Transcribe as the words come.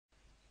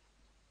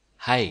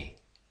Hi,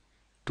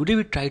 today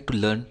we try to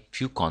learn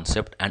few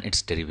concepts and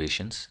its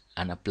derivations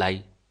and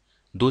apply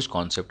those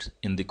concepts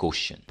in the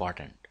question.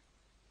 Important.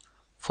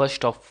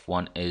 First of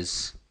one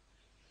is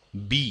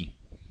B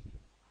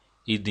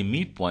is the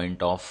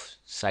midpoint of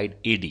side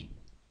AD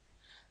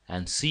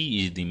and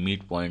C is the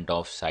midpoint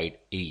of side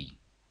AE.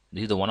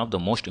 This is one of the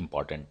most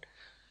important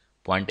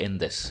point in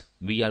this.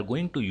 We are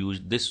going to use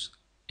this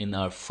in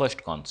our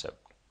first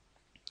concept.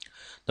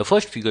 The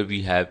first figure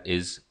we have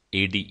is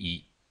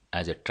ADE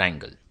as a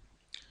triangle.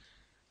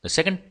 The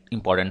second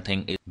important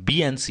thing is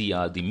B and C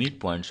are the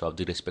midpoints of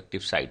the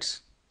respective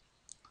sides.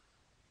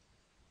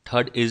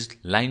 Third is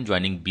line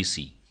joining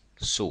BC.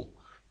 So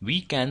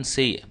we can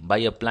say by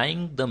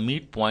applying the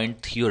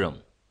midpoint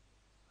theorem,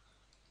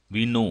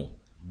 we know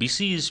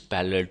BC is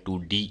parallel to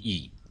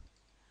DE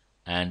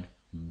and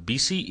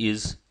BC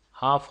is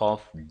half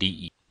of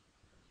DE.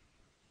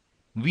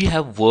 We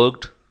have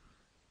worked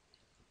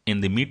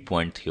in the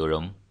midpoint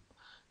theorem.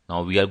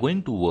 Now we are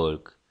going to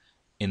work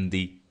in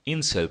the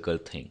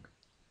incircle thing.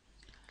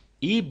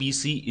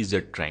 ABC is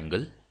a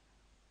triangle.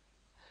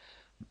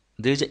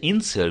 There is an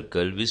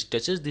incircle which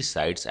touches the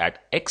sides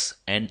at X,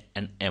 N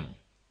and M.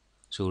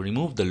 So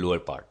remove the lower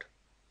part.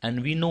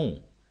 And we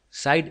know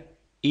side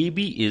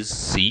AB is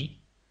C,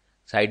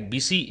 side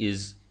BC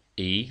is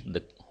A,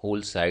 the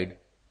whole side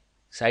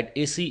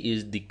AC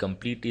is the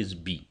complete is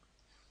B.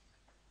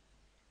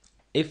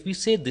 If we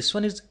say this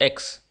one is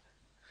X,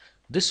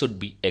 this should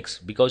be X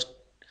because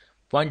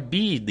point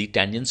B is the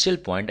tangential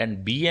point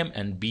and BM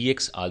and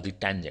BX are the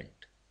tangent.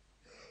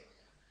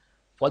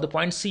 For the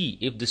point C,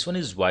 if this one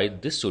is Y,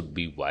 this should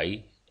be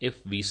Y. If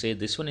we say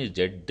this one is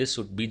Z, this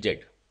should be Z.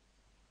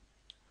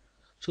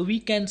 So we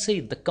can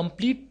say the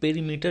complete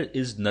perimeter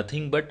is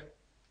nothing but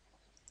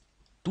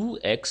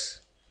 2x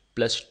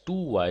plus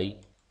 2y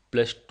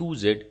plus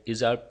 2z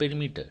is our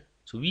perimeter.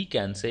 So we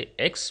can say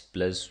x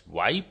plus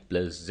y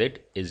plus z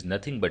is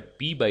nothing but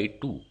p by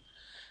 2.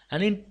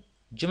 And in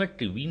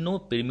geometry, we know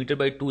perimeter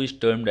by 2 is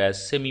termed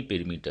as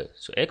semi-perimeter.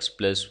 So x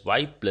plus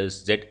y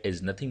plus z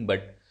is nothing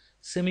but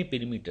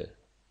semi-perimeter.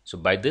 So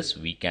by this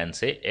we can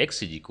say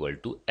x is equal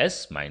to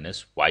s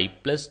minus y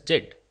plus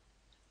z.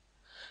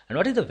 And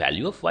what is the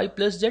value of y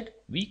plus z?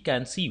 We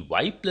can see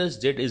y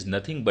plus z is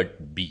nothing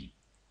but b.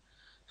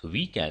 So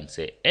we can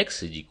say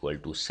x is equal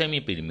to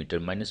semi-perimeter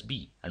minus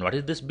b. And what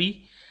is this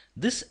b?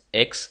 This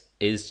x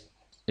is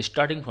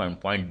starting from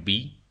point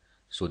b.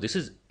 So this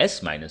is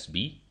s minus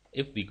b.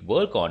 If we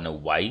work on a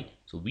y,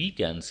 so we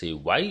can say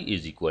y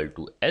is equal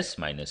to s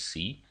minus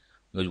c.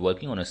 Because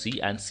working on a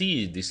c and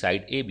c is the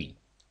side AB.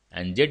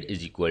 And z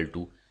is equal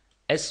to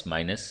s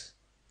minus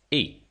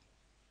a,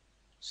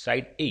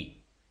 side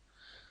A.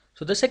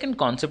 So the second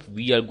concept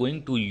we are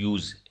going to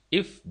use,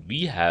 if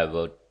we have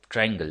a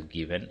triangle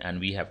given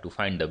and we have to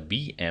find the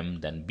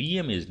BM, then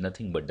BM is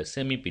nothing but the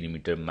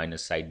semi-perimeter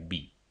minus side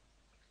B.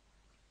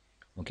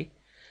 Okay,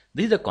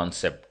 this is the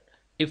concept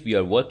if we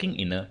are working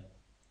in a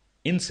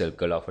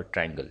incircle of a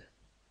triangle.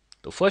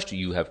 So first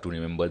you have to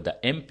remember the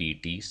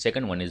MPT,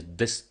 second one is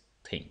this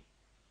thing.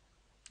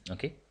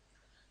 Okay,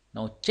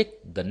 now check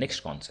the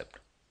next concept.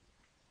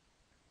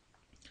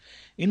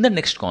 In the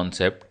next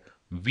concept,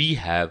 we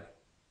have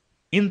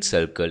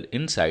incircle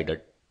inside a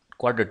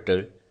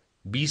quadrilateral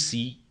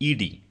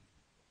BCED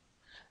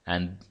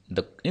and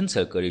the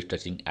incircle is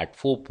touching at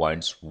 4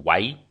 points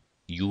Y,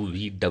 U,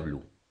 V,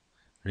 W.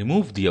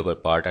 Remove the upper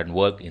part and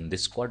work in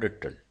this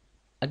quadrilateral.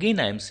 Again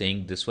I am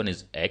saying this one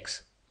is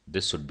X,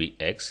 this should be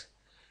X.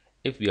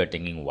 If we are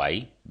taking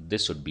Y,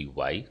 this should be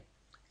Y.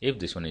 If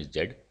this one is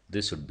Z,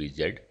 this should be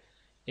Z.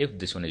 If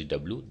this one is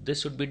W,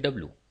 this should be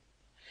W.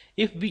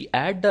 If we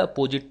add the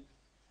opposite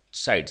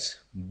sides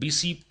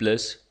BC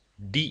plus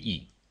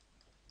DE,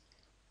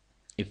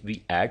 if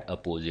we add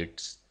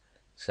opposite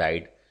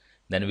side,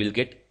 then we'll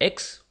get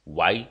X,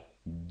 Y,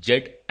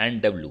 Z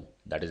and W.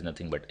 That is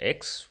nothing but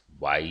X,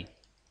 Y,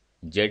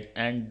 Z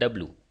and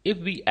W. If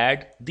we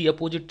add the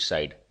opposite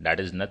side, that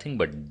is nothing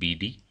but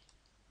BD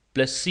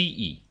plus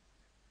CE,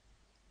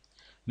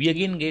 we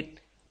again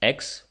get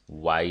X,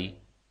 Y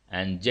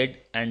and Z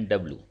and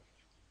W.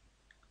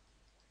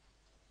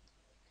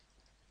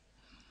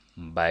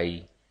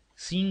 By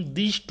seeing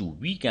these two,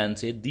 we can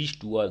say these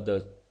two are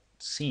the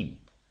same.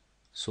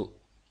 So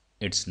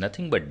it's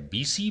nothing but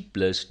BC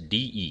plus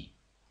DE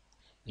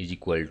is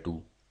equal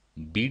to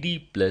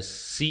BD plus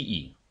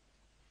CE.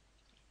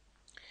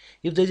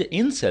 If there is an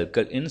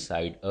incircle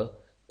inside a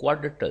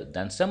quadrilateral,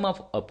 then sum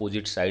of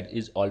opposite sides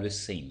is always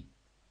same.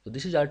 So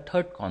this is our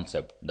third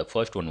concept. The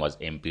first one was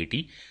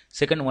MPT,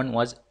 second one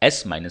was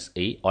S minus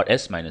A or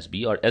S minus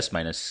B or S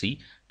minus C.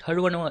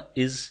 Third one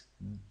is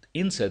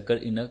incircle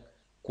in a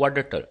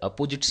quadrilateral,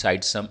 opposite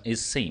side sum is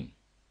same.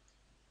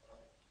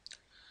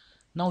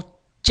 Now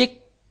check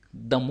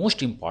the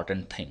most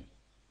important thing.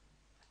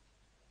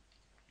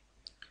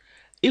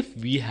 If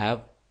we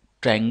have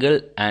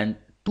triangle and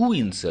two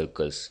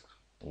incircles,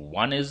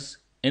 one is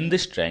in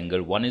this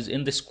triangle, one is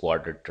in this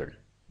quadrilateral,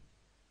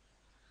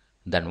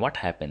 then what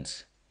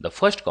happens? The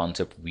first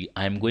concept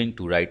I am going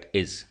to write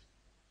is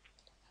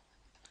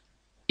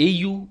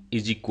AU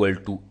is equal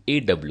to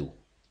AW,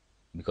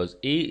 because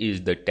A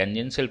is the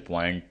tangential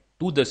point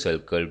to the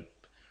circle,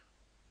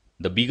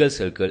 the bigger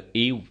circle.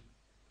 AU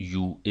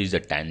is a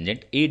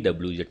tangent,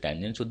 AW is a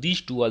tangent, so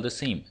these two are the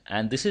same,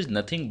 and this is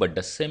nothing but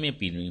the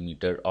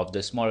semi-perimeter of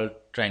the small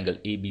triangle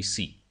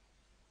ABC.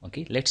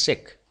 Okay, let's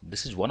check.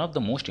 This is one of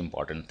the most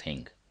important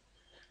thing,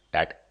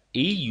 that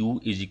AU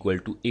is equal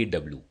to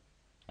AW,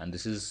 and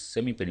this is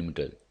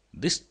semi-perimeter.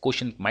 This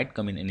question might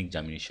come in any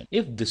examination.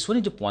 If this one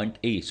is a point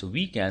A, so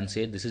we can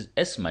say this is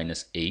S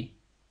minus A.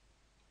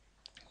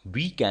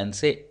 We can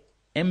say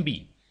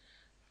MB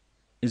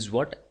is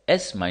what?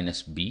 S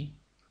minus B.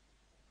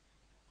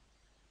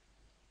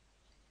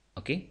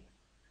 Okay,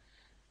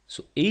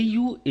 so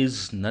AU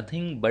is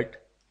nothing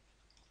but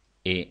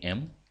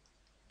AM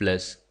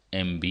plus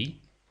MB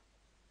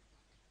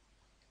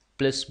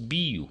plus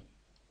BU,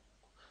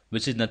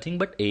 which is nothing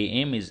but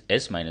AM is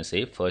S minus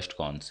A, first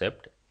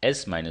concept,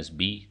 S minus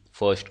B,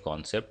 first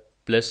concept,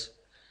 plus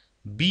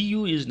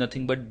BU is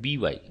nothing but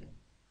BY,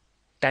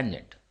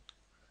 tangent.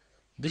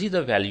 This is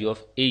the value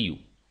of AU.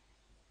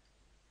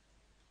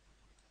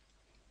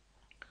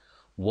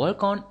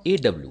 Work on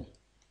AW.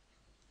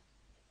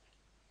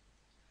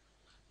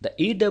 The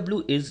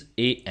AW is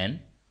AN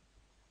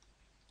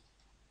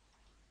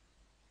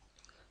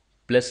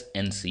plus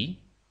NC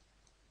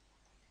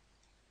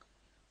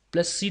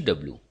plus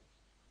CW.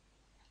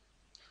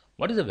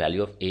 What is the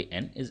value of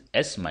AN? Is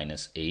S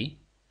minus A.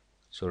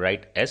 So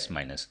write S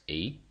minus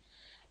A.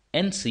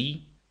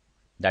 NC,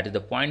 that is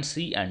the point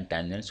C and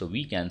tangent. So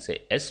we can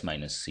say S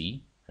minus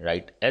C.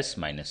 Write S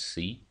minus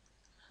C.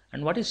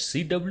 And what is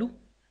CW?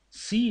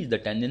 C is the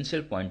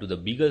tangential point to the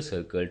bigger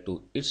circle,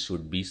 to it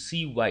should be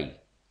CY.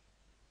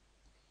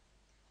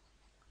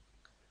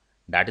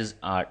 That is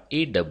our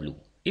AW.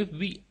 If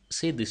we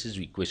say this is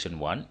equation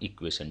 1,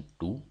 equation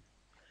 2,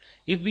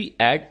 if we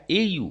add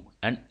AU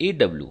and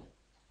AW,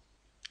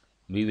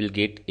 we will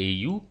get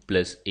AU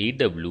plus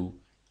AW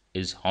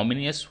is how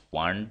many S?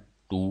 1,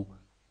 2,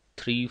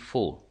 3,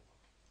 4.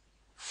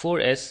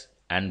 4S,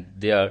 and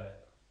they are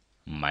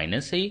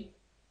minus A,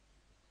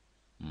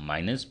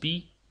 minus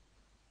B,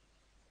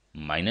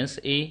 minus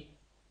A,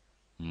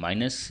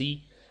 minus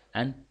C,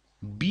 and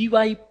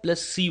BY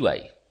plus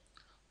CY.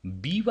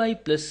 BY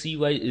plus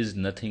CY is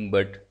nothing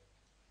but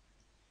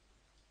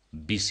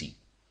BC.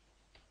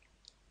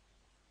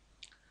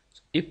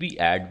 If we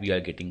add, we are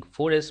getting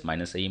 4S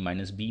minus A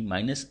minus B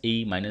minus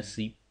A minus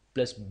C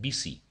plus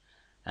BC,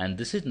 and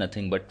this is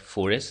nothing but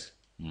 4S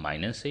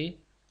minus A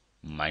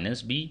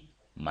minus B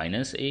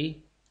minus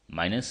A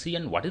minus C.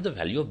 And what is the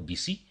value of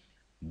BC?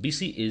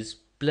 BC is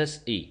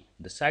plus A.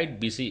 The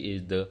side BC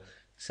is the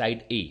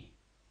side A,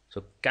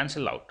 so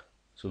cancel out.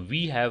 So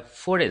we have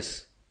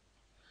 4S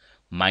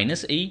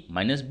minus A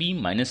minus B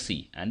minus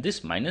C, and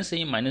this minus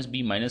A minus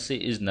B minus C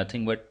is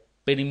nothing but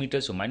perimeter,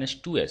 so minus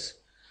 2S.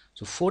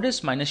 So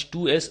 4S minus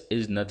 2S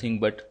is nothing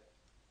but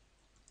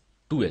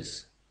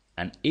 2S,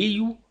 and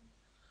AU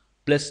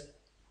plus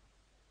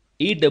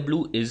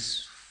AW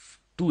is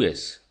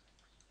 2S.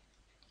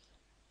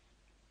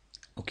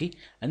 Okay,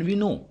 and we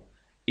know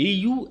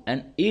AU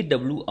and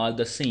AW are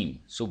the same,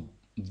 so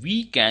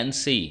we can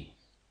say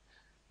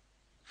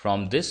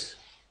from this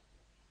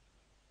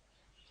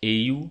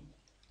AU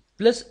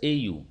plus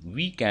AU,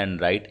 we can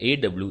write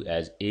AW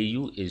as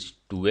AU is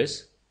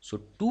 2S, so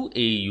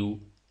 2AU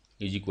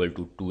is equal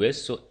to 2S,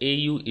 so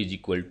AU is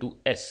equal to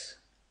S.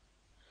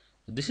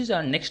 This is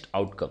our next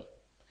outcome.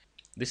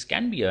 This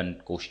can be a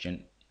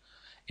question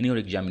in your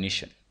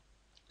examination.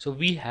 So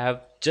we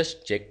have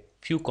just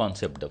checked few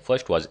concepts. The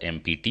first was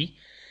MPT,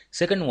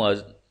 second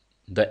was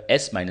the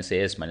S minus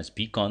A, S minus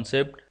B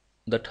concept.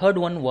 The third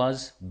one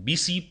was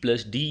BC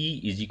plus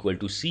DE is equal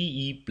to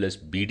CE plus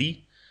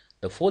BD.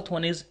 The fourth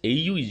one is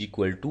AU is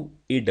equal to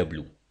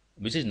AW,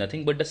 which is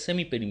nothing but the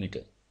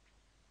semi-perimeter.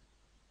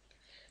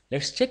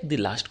 Let's check the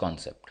last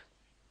concept.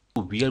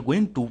 We are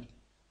going to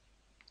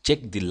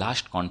check the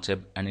last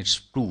concept and its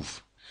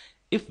proof.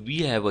 If we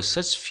have a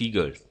such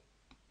figure,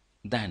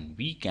 then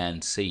we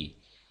can say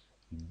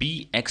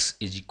BX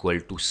is equal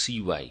to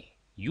CY.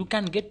 You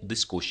can get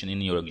this question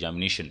in your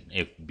examination.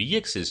 If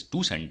BX is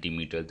 2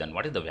 centimeters, then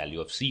what is the value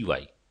of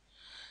CY?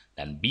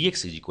 Then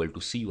BX is equal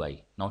to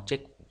CY. Now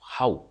check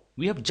how.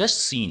 We have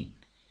just seen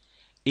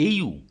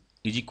AU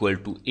is equal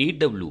to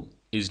AW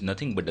is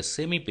nothing but the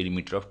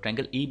semi-perimeter of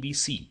triangle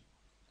ABC.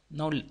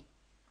 Now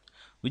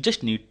we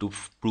just need to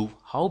prove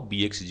how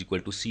BX is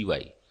equal to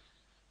CY.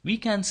 We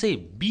can say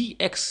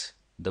BX,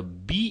 the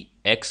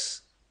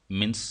BX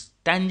means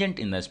tangent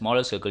in the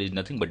smaller circle is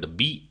nothing but the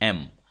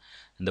BM.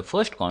 And the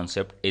first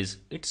concept is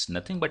it's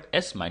nothing but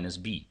S minus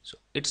B. So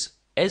it's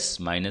S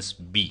minus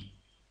B.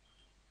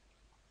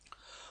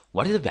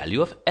 What is the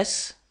value of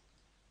S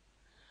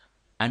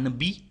and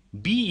B?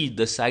 B is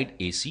the side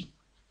AC.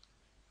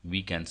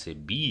 We can say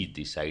B is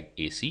the side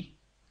AC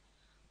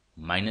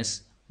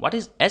minus what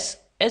is S?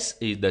 S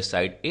is the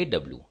side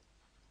AW.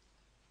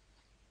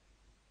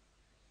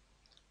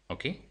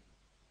 Okay.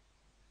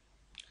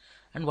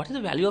 And what is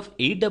the value of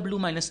AW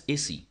minus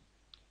AC?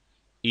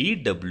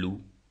 AW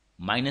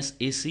minus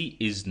AC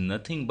is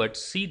nothing but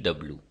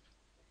CW.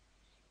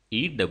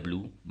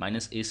 AW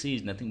minus AC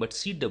is nothing but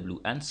CW,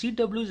 and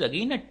CW is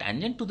again a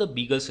tangent to the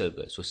bigger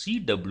circle. So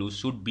CW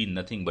should be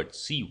nothing but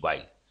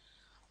CY,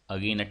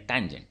 again a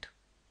tangent.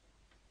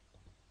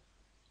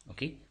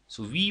 Okay,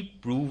 so we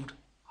proved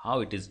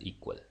how it is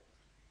equal.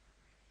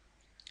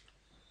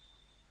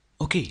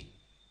 Okay,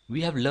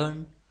 we have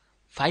learned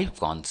 5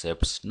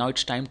 concepts. Now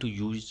it's time to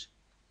use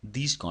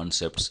these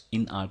concepts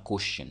in our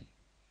question.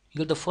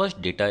 Here the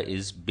first data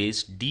is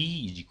base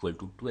D is equal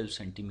to 12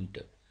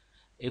 centimeter.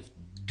 If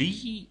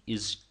D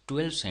is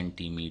 12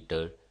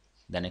 centimeter,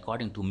 then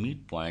according to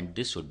midpoint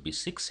this should be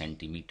 6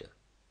 centimeter.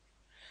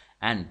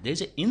 And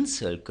there's an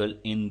incircle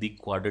in the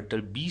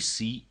quadrilateral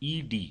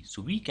BCED.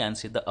 So we can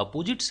say the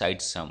opposite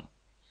side sum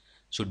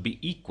should be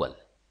equal.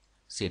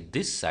 Say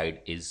this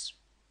side is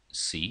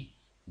C,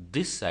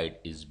 this side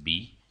is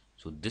B.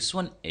 So this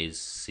one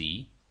is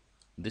C,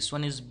 this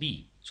one is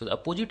B. So the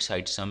opposite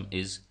side sum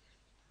is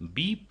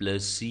B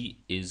plus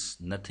C is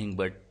nothing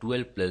but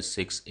 12 plus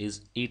 6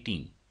 is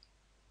 18.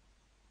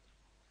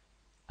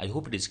 I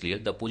hope it is clear.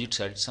 The opposite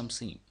side sum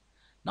same.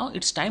 Now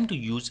it's time to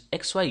use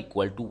xy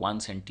equal to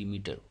 1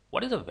 centimeter.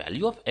 What is the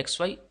value of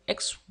xy?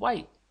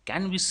 Xy.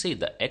 Can we say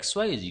the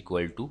xy is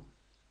equal to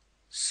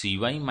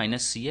cy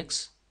minus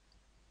cx?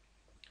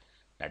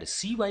 That is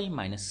cy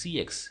minus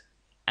cx.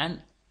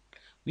 And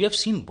we have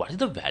seen what is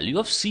the value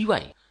of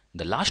cy.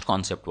 The last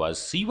concept was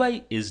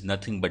cy is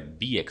nothing but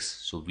bx.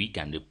 So we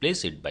can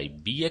replace it by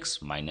bx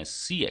minus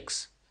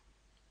cx.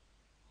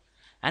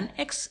 And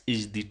x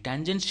is the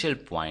tangential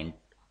point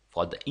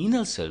for the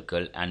inner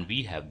circle, and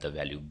we have the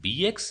value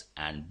bx,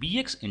 and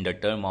bx in the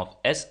term of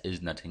s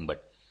is nothing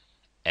but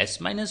s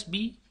minus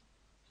b,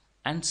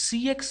 and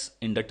cx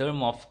in the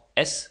term of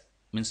s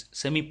means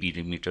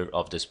semi-perimeter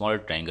of the smaller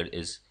triangle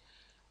is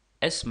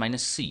s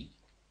minus c.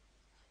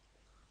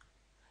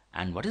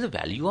 And what is the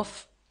value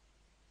of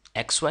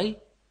xy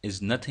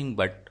is nothing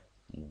but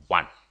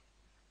 1.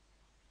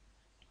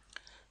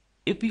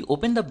 If we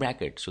open the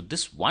bracket, so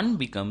this 1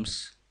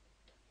 becomes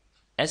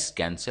s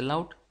cancel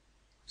out,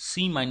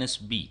 c minus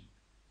b.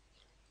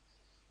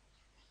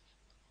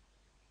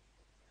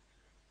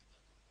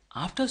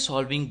 After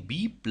solving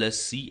b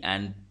plus c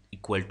and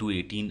equal to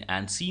 18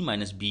 and c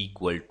minus b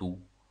equal to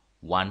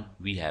 1,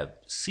 we have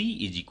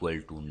c is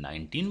equal to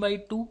 19 by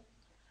 2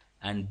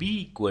 and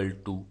b equal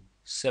to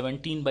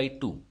 17 by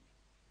 2.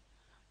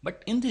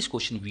 But in this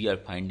question we are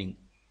finding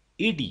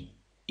AD.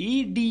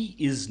 AD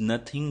is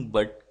nothing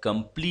but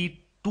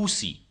complete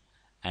 2c,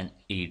 and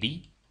AD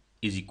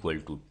is equal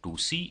to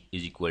 2c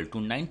is equal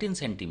to 19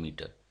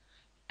 centimeter,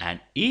 and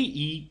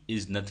AE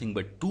is nothing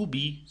but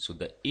 2b, so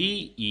the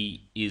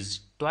AE is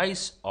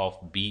twice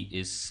of B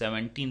is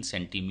 17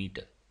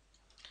 centimeter,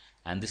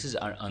 and this is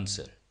our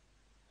answer.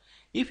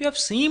 If you have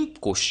same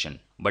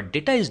question but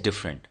data is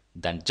different,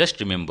 then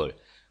just remember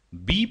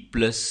B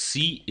plus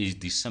C is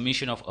the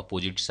summation of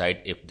opposite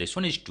side. If this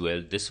one is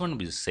 12, this one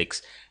is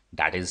 6,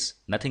 that is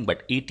nothing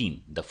but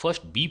 18. The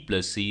first B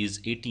plus C is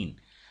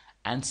 18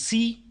 and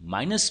C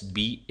minus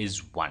B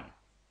is 1.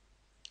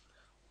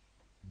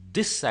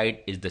 This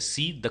side is the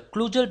C, the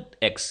closer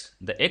X,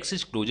 the X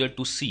is closer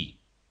to C.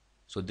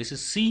 So this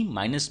is C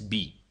minus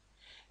B.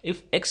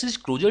 If X is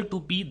closer to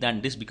B,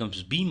 then this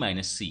becomes B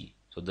minus C.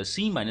 So the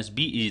C minus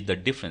B is the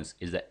difference,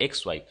 is the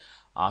XY.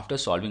 After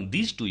solving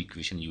these two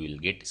equations, you will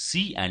get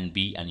C and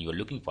B, and you are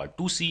looking for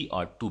 2C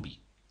or 2B.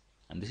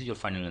 And this is your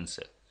final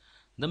answer.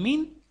 The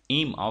main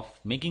aim of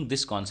making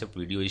this concept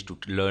video is to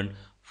learn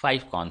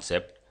 5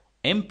 concepts.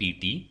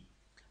 MPT,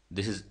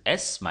 this is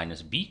S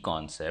minus B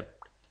concept.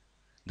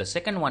 The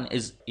second one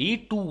is A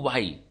to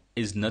Y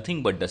is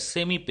nothing but the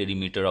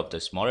semi-perimeter of the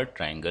smaller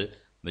triangle,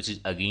 which is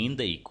again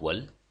the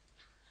equal.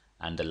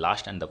 And the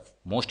last and the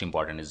most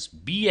important is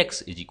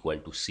BX is equal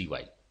to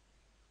CY.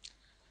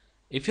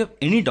 If you have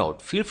any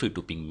doubt, feel free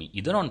to ping me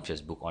either on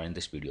Facebook or in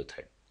this video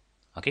thread.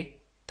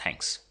 Okay,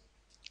 thanks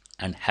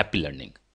and happy learning.